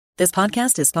This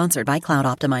podcast is sponsored by Cloud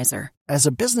Optimizer. As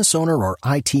a business owner or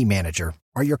IT manager,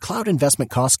 are your cloud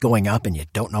investment costs going up and you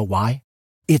don't know why?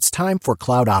 It's time for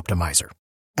Cloud Optimizer.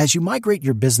 As you migrate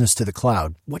your business to the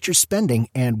cloud, what you're spending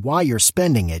and why you're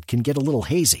spending it can get a little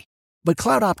hazy. But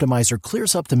Cloud Optimizer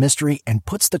clears up the mystery and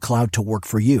puts the cloud to work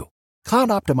for you. Cloud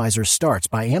Optimizer starts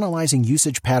by analyzing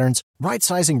usage patterns,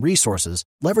 right-sizing resources,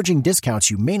 leveraging discounts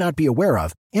you may not be aware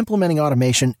of, implementing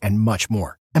automation, and much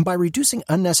more. And by reducing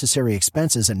unnecessary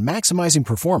expenses and maximizing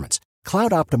performance,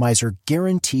 Cloud Optimizer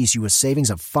guarantees you a savings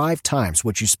of 5 times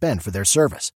what you spend for their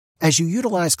service. As you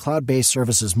utilize cloud-based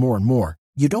services more and more,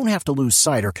 you don't have to lose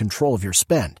sight or control of your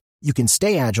spend. You can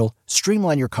stay agile,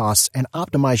 streamline your costs, and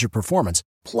optimize your performance,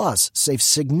 plus save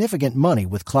significant money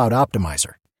with Cloud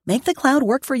Optimizer. Make the cloud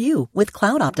work for you with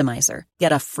Cloud Optimizer.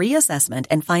 Get a free assessment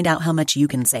and find out how much you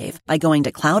can save by going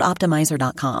to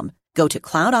cloudoptimizer.com. Go to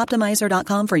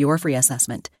cloudoptimizer.com for your free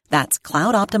assessment. That's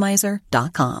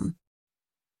cloudoptimizer.com.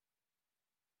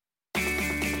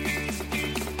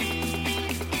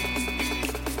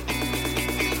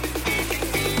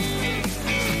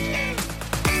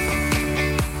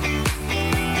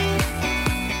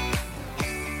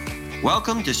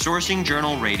 Welcome to Sourcing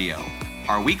Journal Radio,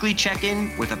 our weekly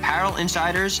check-in with apparel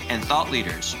insiders and thought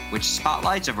leaders, which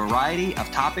spotlights a variety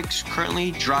of topics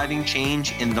currently driving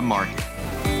change in the market.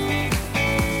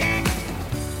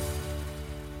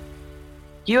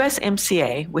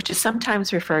 USMCA, which is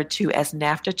sometimes referred to as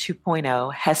NAFTA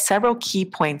 2.0, has several key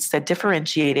points that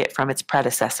differentiate it from its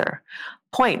predecessor.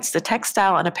 Points the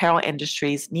textile and apparel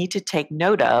industries need to take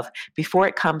note of before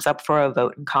it comes up for a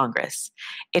vote in Congress.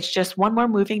 It's just one more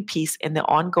moving piece in the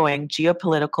ongoing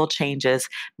geopolitical changes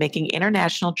making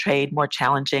international trade more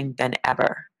challenging than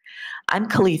ever. I'm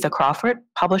Kalitha Crawford,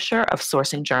 publisher of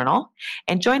Sourcing Journal,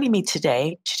 and joining me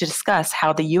today to discuss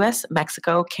how the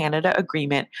U.S.-Mexico-Canada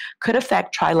agreement could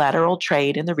affect trilateral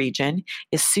trade in the region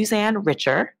is Suzanne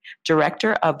Richer,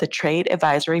 director of the Trade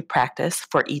Advisory Practice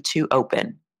for E2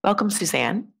 Open. Welcome,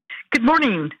 Suzanne. Good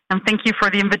morning, and thank you for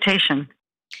the invitation.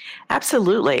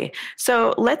 Absolutely.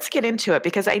 So let's get into it,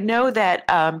 because I know that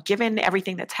given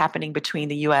everything that's happening between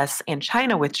the U.S. and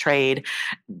China with trade,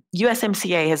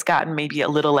 USMCA has gotten maybe a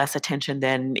little less attention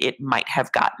than it might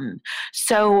have gotten.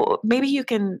 So maybe you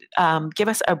can give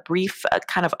us a brief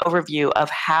kind of overview of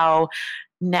how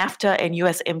NAFTA and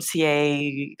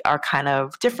USMCA are kind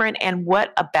of different and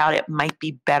what about it might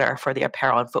be better for the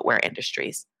apparel and footwear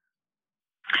industries.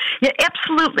 Yeah,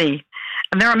 absolutely.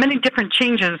 And there are many different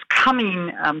changes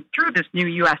coming through this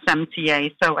new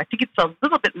USMCA, so I think it's a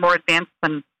little bit more advanced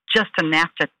than just a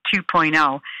NAFTA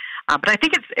 2.0. But I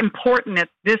think it's important at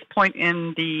this point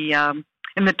in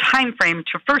the time frame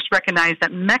to first recognize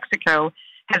that Mexico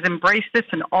has embraced this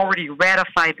and already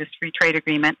ratified this free trade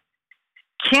agreement.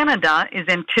 Canada is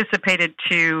anticipated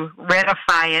to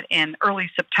ratify it in early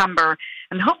September,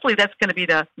 and hopefully that's going to be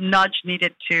the nudge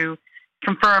needed to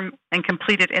confirm and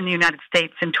complete it in the United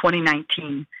States in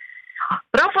 2019.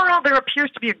 But overall, there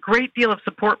appears to be a great deal of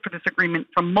support for this agreement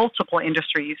from multiple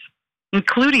industries,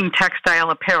 including textile,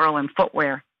 apparel, and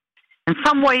footwear. And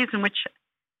some ways in which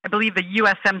I believe the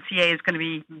USMCA is going to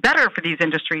be better for these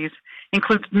industries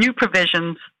includes new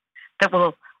provisions that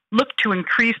will look to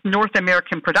increase North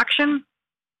American production.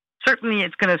 Certainly,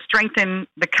 it's going to strengthen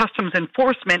the customs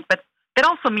enforcement, but it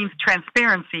also means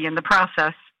transparency in the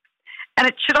process. And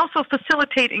it should also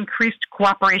facilitate increased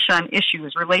cooperation on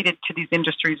issues related to these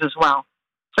industries as well.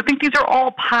 So I think these are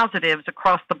all positives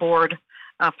across the board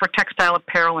for textile,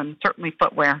 apparel, and certainly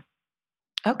footwear.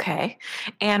 Okay.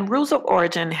 And rules of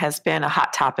origin has been a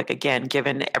hot topic again,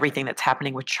 given everything that's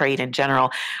happening with trade in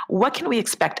general. What can we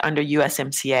expect under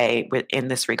USMCA in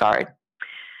this regard?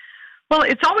 Well,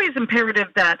 it's always imperative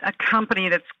that a company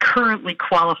that's currently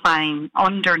qualifying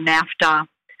under NAFTA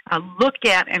look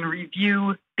at and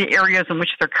review the areas in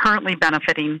which they're currently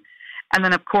benefiting, and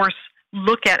then, of course,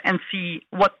 look at and see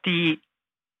what the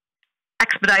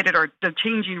expedited or the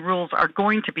changing rules are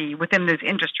going to be within those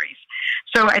industries.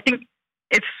 So I think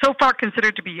it's so far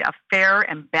considered to be a fair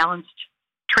and balanced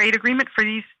trade agreement for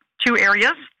these two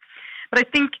areas. But I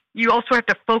think you also have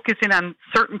to focus in on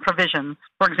certain provisions.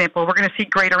 For example, we're going to see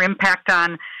greater impact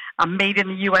on made in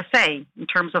the USA in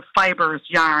terms of fibers,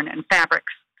 yarn, and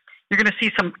fabrics. You're going to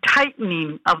see some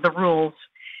tightening of the rules,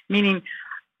 meaning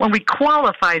when we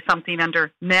qualify something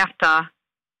under NAFTA,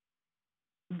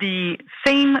 the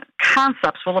same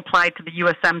concepts will apply to the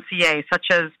USMCA, such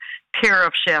as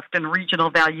tariff shift and regional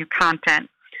value content.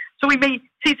 So we may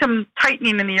see some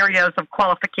tightening in the areas of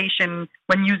qualification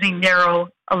when using narrow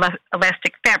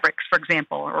elastic fabrics, for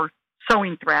example, or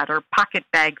sewing thread or pocket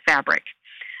bag fabric.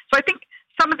 So I think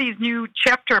some of these new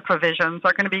chapter provisions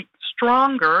are going to be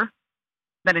stronger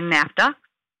than in NAFTA.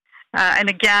 And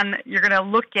again, you're going to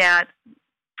look at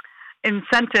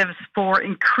incentives for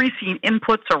increasing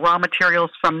inputs or raw materials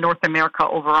from North America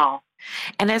overall.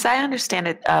 And as I understand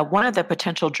it, one of the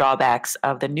potential drawbacks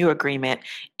of the new agreement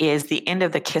is the end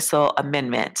of the Kissel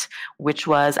Amendment, which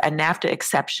was a NAFTA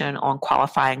exception on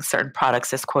qualifying certain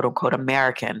products as quote unquote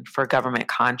American for government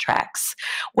contracts.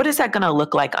 What is that going to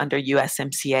look like under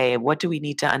USMCA? And what do we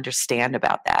need to understand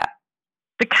about that?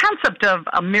 The concept of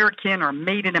American or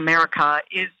made in America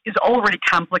is already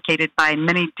complicated by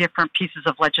many different pieces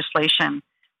of legislation.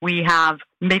 We have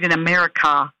made in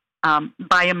America,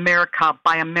 by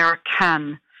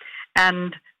American.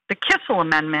 And the Kissel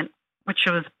Amendment, which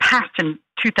was passed in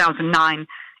 2009,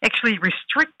 actually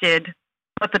restricted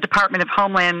what the Department of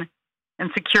Homeland and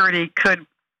Security could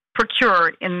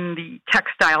procure in the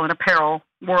textile and apparel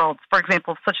world, for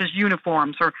example, such as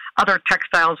uniforms or other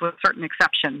textiles with certain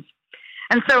exceptions.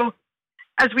 And so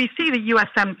as we see the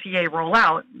USMCA roll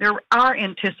out, there are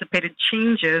anticipated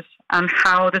changes on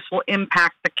how this will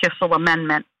impact the Kissel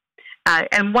Amendment.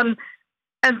 And one,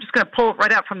 I'm just going to pull it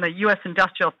right out from the U.S.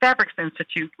 Industrial Fabrics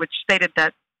Institute, which stated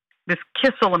that this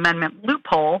Kissel Amendment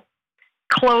loophole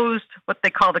closed what they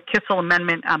call the Kissel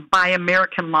Amendment by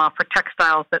American law for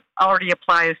textiles that already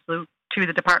applies to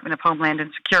the Department of Homeland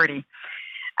and Security.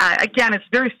 Again, it's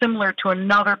very similar to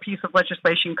another piece of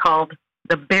legislation called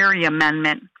the Berry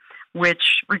Amendment, which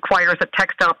requires that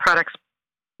textile products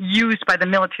used by the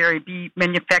military be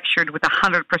manufactured with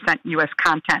 100% U.S.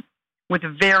 content, with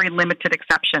very limited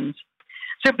exceptions.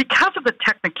 So because of the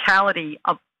technicality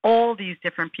of all these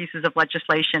different pieces of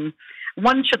legislation,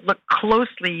 one should look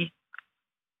closely,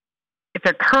 if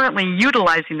they're currently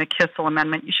utilizing the Kissel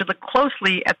Amendment, you should look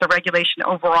closely at the regulation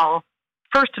overall,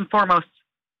 first and foremost,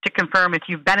 to confirm if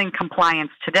you've been in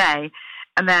compliance today,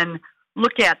 and then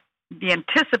look at the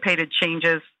anticipated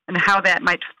changes and how that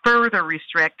might further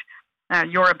restrict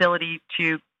your ability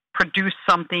to produce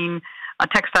something, a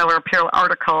textile or apparel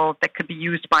article that could be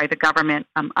used by the government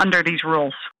under these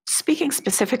rules. Speaking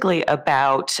specifically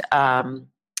about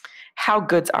how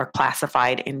goods are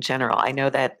classified in general, I know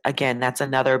that, again, that's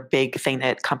another big thing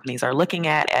that companies are looking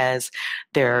at as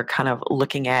they're kind of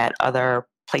looking at other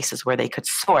places where they could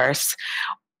source.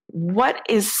 What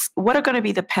are going to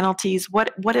be the penalties?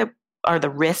 What are the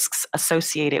risks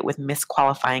associated with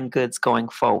misqualifying goods going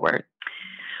forward?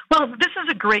 Well, this is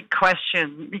a great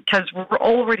question because we're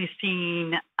already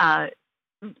seeing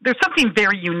there's something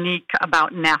very unique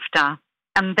about NAFTA,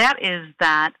 and that is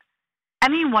that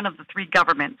any one of the three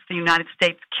governments, the United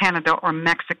States, Canada, or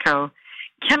Mexico,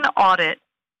 can audit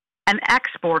an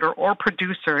exporter or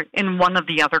producer in one of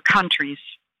the other countries.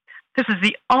 This is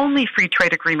the only free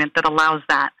trade agreement that allows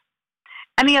that.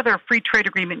 Any other free trade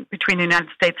agreement between the United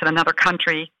States and another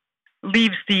country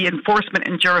leaves the enforcement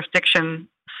and jurisdiction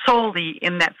solely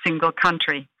in that single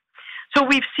country. So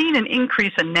we've seen an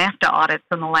increase in NAFTA audits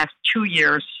in the last 2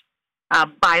 years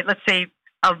by, let's say,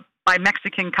 by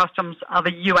Mexican customs of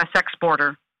a U.S.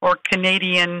 exporter or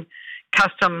Canadian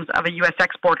customs of a U.S.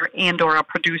 exporter and or a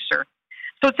producer.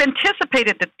 So it's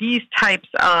anticipated that these types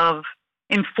of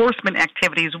enforcement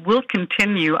activities will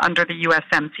continue under the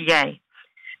USMCA.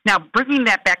 Now, bringing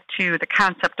that back to the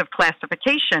concept of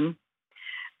classification,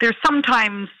 there's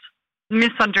sometimes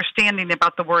misunderstanding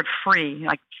about the word free,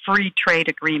 like free trade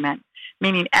agreement,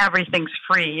 meaning everything's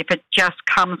free if it just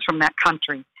comes from that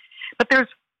country. But there's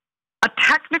a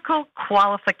technical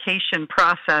qualification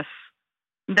process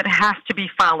that has to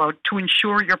be followed to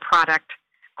ensure your product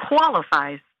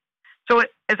qualifies. So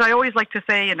as I always like to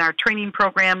say in our training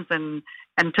programs and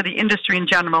to the industry in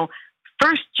general,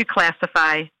 first you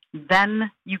classify, then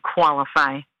you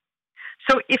qualify.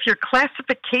 So if your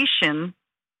classification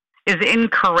is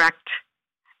incorrect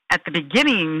at the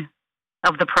beginning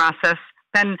of the process,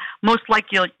 then most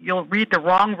likely you'll read the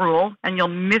wrong rule and you'll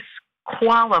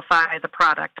misqualify the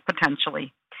product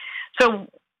potentially. So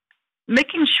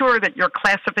making sure that your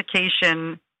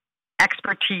classification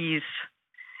expertise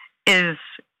is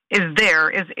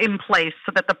in place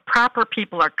so that the proper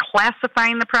people are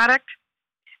classifying the product,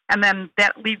 and then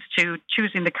that leads to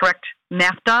choosing the correct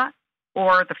NAFTA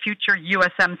or the future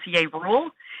USMCA rule,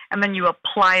 and then you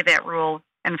apply that rule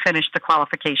and finish the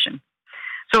qualification.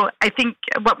 So I think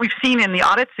what we've seen in the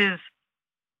audits is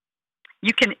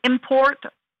you can import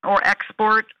or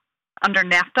export under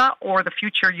NAFTA or the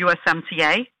future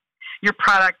USMCA. Your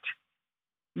product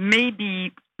may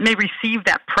receive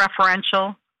that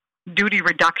preferential duty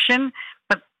reduction,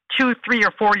 but 2, 3,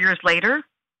 or 4 years later,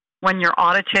 when you're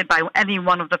audited by any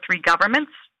one of the three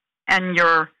governments and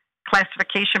your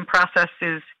classification process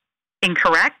is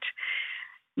incorrect,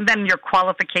 then your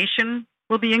qualification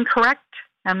will be incorrect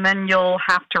and then you'll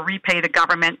have to repay the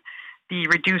government the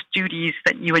reduced duties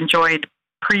that you enjoyed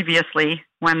previously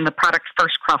when the products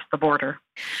first crossed the border.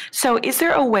 So is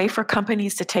there a way for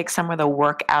companies to take some of the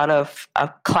work out of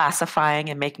classifying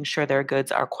and making sure their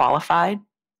goods are qualified?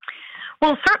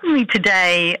 Well, certainly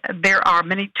today there are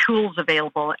many tools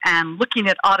available, and looking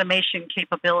at automation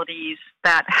capabilities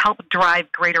that help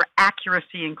drive greater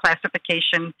accuracy in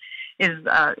classification is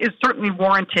certainly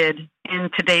warranted in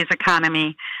today's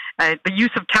economy. The use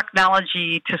of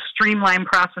technology to streamline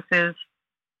processes,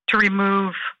 to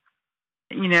remove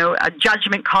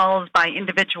judgment calls by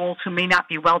individuals who may not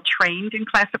be well trained in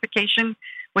classification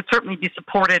would certainly be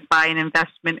supported by an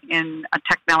investment in a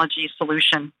technology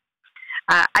solution.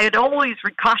 I'd always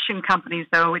caution companies,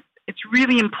 though, it's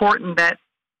really important that,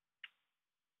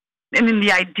 and in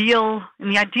the ideal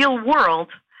world,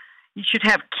 you should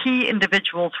have key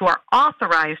individuals who are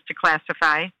authorized to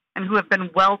classify and who have been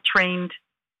well trained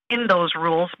in those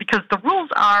rules, because the rules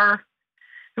are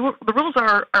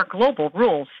global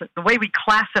rules. The way we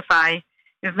classify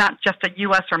is not just a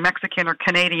U.S. or Mexican or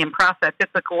Canadian process.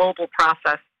 It's a global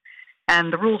process,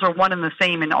 and the rules are one and the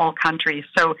same in all countries.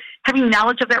 So having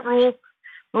knowledge of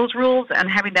those rules, and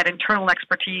having that internal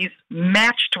expertise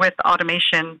matched with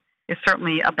automation is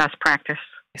certainly a best practice.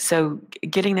 So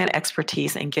getting that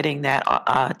expertise and getting that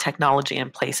technology in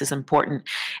place is important.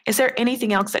 Is there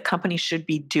anything else that companies should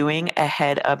be doing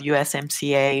ahead of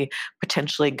USMCA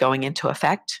potentially going into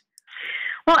effect?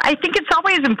 Well, I think it's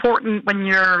always important when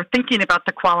you're thinking about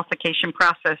the qualification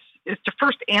process is to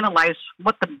first analyze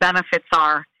what the benefits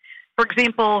are. For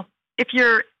example, if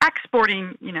you're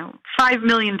exporting, $5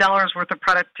 million worth of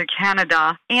product to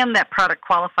Canada and that product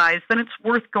qualifies, then it's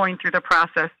worth going through the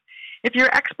process. If you're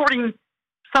exporting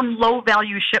some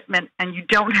low-value shipment and you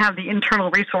don't have the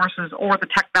internal resources or the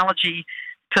technology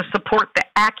to support the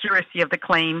accuracy of the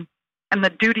claim, and the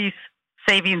duties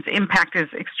savings impact is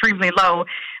extremely low,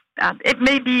 it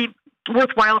may be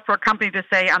worthwhile for a company to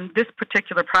say, on this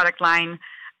particular product line,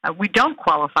 we don't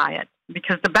qualify it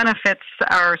because the benefits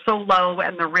are so low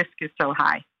and the risk is so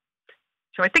high.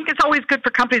 So I think it's always good for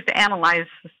companies to analyze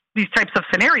these types of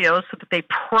scenarios so that they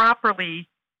properly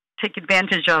take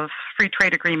advantage of free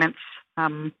trade agreements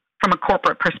from a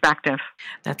corporate perspective.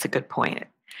 That's a good point.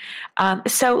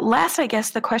 So last, I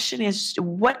guess the question is,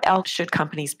 what else should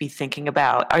companies be thinking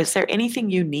about? Is there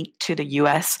anything unique to the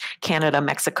U.S., Canada,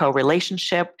 Mexico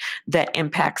relationship that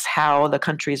impacts how the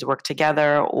countries work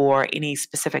together, or any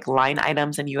specific line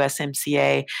items in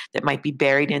USMCA that might be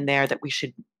buried in there that we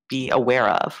should be aware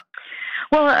of?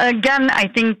 Well, again, I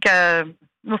think,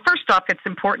 first off, it's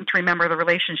important to remember the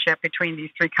relationship between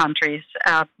these three countries.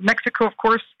 Mexico, of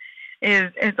course,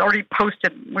 is already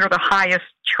posted, we're the highest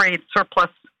trade surplus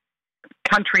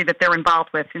country that they're involved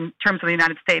with. In terms of the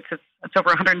United States, it's over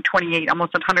 128,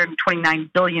 almost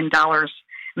 $129 billion,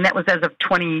 and that was as of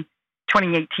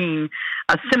 2018.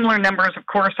 Similar numbers, of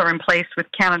course, are in place with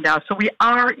Canada. So we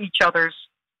are each other's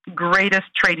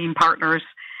greatest trading partners,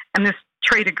 and this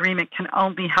trade agreement can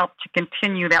only help to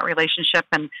continue that relationship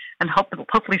and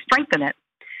hopefully strengthen it.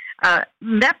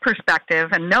 From that perspective,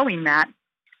 and knowing that,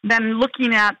 then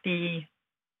looking at the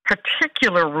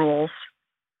particular rules,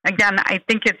 again, I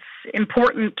think it's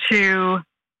important to,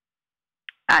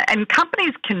 and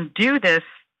companies can do this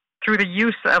through the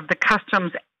use of the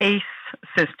Customs ACE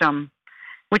system,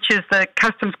 which is the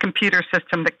Customs computer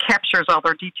system that captures all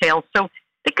their details. So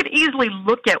they could easily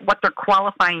look at what they're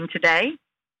qualifying today,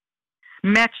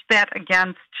 match that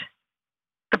against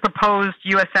the proposed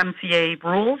USMCA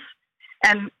rules,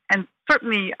 and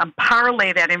certainly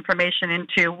parlay that information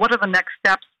into what are the next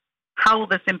steps, how will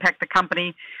this impact the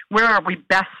company, where are we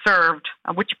best served,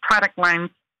 which product lines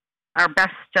are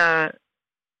best,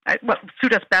 what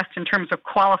suit us best in terms of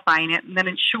qualifying it, and then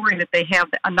ensuring that they have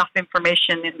enough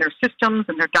information in their systems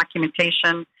and their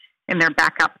documentation and their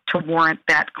backup to warrant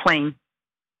that claim.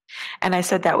 And I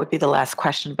said that would be the last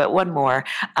question, but one more.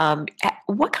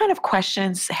 What kind of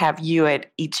questions have you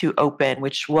at E2Open,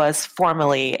 which was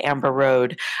formerly Amber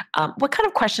Road, what kind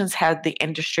of questions have the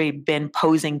industry been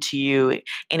posing to you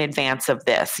in advance of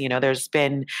this? There's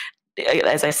been,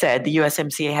 as I said, the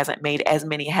USMCA hasn't made as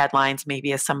many headlines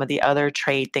maybe as some of the other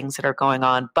trade things that are going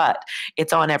on, but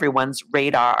it's on everyone's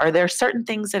radar. Are there certain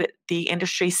things that the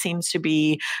industry seems to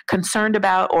be concerned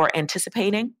about or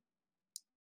anticipating?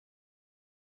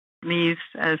 These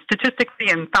statistically,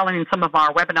 and following some of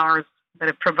our webinars that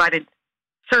have provided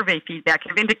survey feedback,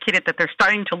 have indicated that they're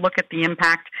starting to look at the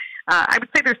impact. I would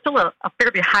say there's still a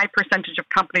fairly high percentage of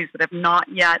companies that have not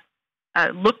yet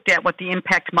looked at what the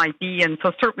impact might be, and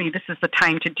so certainly this is the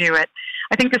time to do it.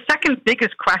 I think the second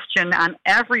biggest question on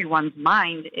everyone's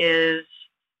mind is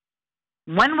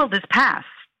when will this pass?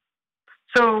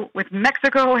 So with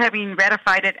Mexico having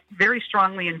ratified it very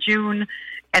strongly in June,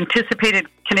 anticipated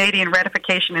Canadian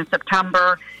ratification in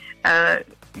September,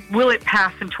 will it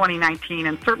pass in 2019?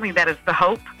 And certainly that is the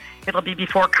hope. It'll be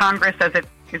before Congress as it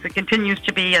continues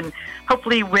to be, and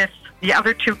hopefully with the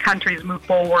other two countries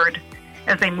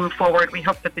as they move forward, we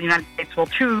hope that the United States will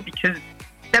too, because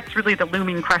that's really the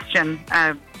looming question.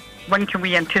 When can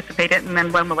we anticipate it, and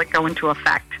then when will it go into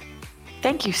effect?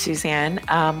 Thank you, Suzanne.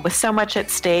 With so much at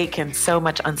stake and so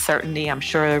much uncertainty, I'm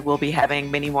sure we'll be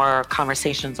having many more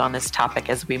conversations on this topic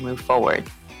as we move forward.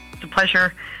 It's a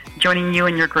pleasure joining you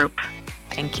and your group.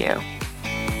 Thank you.